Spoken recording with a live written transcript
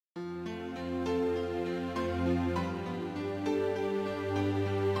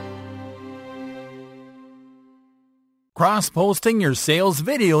cross-posting your sales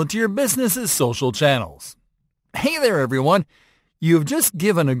video to your business's social channels. Hey there, everyone! You've just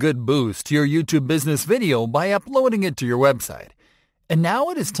given a good boost to your YouTube business video by uploading it to your website. And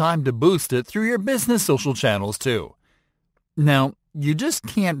now it is time to boost it through your business social channels too. Now, you just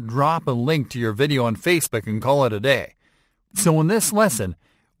can't drop a link to your video on Facebook and call it a day. So in this lesson,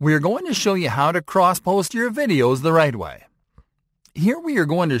 we are going to show you how to cross-post your videos the right way. Here we are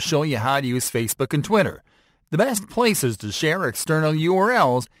going to show you how to use Facebook and Twitter, the best places to share external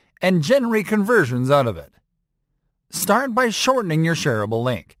URLs and generate conversions out of it. Start by shortening your shareable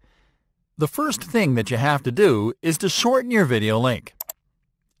link. The first thing that you have to do is to shorten your video link.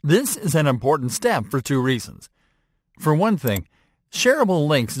 This is an important step for two reasons. For one thing, shareable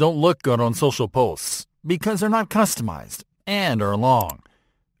links don't look good on social posts because they're not customized and are long.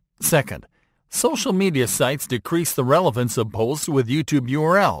 Second, social media sites decrease the relevance of posts with YouTube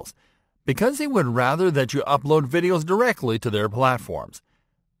URLs because they would rather that you upload videos directly to their platforms.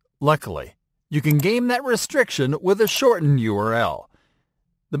 Luckily, you can game that restriction with a shortened URL.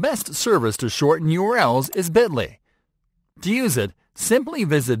 The best service to shorten URLs is Bitly. To use it, simply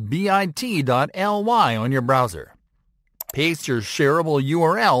visit bit.ly on your browser. Paste your shareable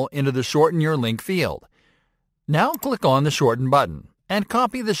URL into the Shorten Your Link field. Now click on the Shorten button and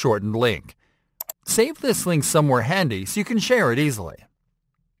copy the shortened link. Save this link somewhere handy so you can share it easily.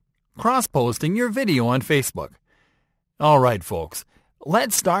 Cross-posting your video on Facebook. Alright folks,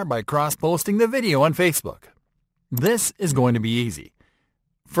 let's start by cross-posting the video on Facebook. This is going to be easy.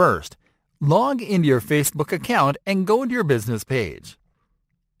 First, log into your Facebook account and go to your business page.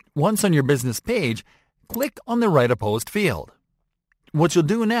 Once on your business page, click on the Write a Post field. What you'll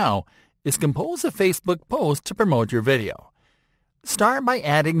do now is compose a Facebook post to promote your video. Start by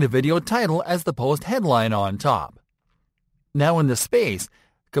adding the video title as the post headline on top. Now in the space,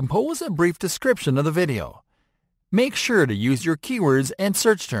 compose a brief description of the video. Make sure to use your keywords and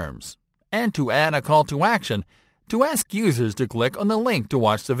search terms, and to add a call to action to ask users to click on the link to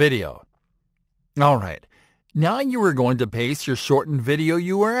watch the video. Alright, now you are going to paste your shortened video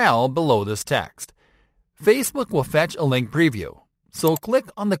URL below this text. Facebook will fetch a link preview, so click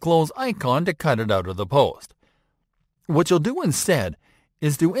on the close icon to cut it out of the post. What you'll do instead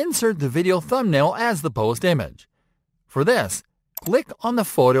is to insert the video thumbnail as the post image. For this, click on the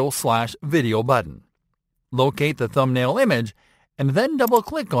Photo/Video button. Locate the thumbnail image and then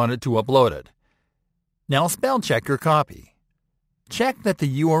double-click on it to upload it. Now spell check your copy. Check that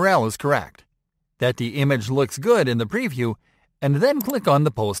the URL is correct, that the image looks good in the preview, and then click on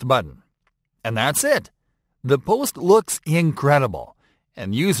the Post button. And that's it! The post looks incredible,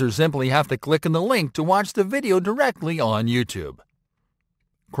 and users simply have to click on the link to watch the video directly on YouTube.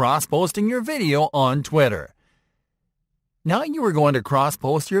 Cross-posting your video on Twitter. Now you are going to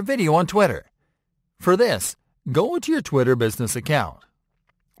cross-post your video on Twitter. For this, go to your Twitter business account.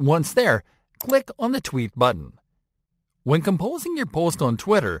 Once there, click on the Tweet button. When composing your post on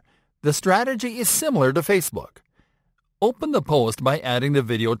Twitter, the strategy is similar to Facebook. Open the post by adding the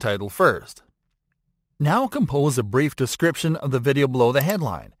video title first. Now compose a brief description of the video below the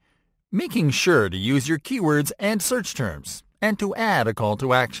headline, making sure to use your keywords and search terms, and to add a call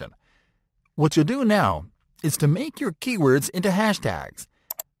to action. What you'll do now is to make your keywords into hashtags.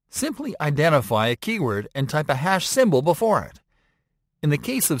 Simply identify a keyword and type a hash symbol before it. In the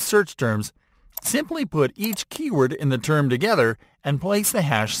case of search terms, simply put each keyword in the term together and place the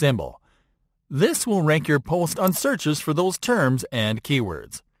hash symbol. This will rank your post on searches for those terms and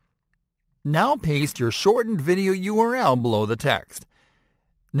keywords. Now paste your shortened video URL below the text.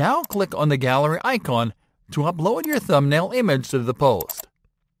 Now click on the gallery icon to upload your thumbnail image to the post.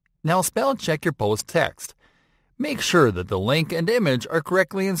 Now spell check your post text. Make sure that the link and image are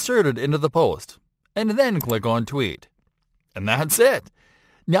correctly inserted into the post, and then click on Tweet. And that's it!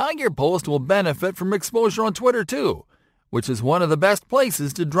 Now your post will benefit from exposure on Twitter too, which is one of the best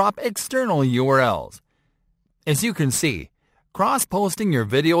places to drop external URLs. As you can see, cross-posting your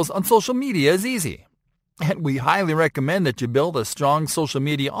videos on social media is easy, and we highly recommend that you build a strong social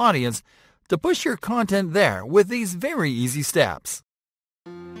media audience to push your content there with these very easy steps.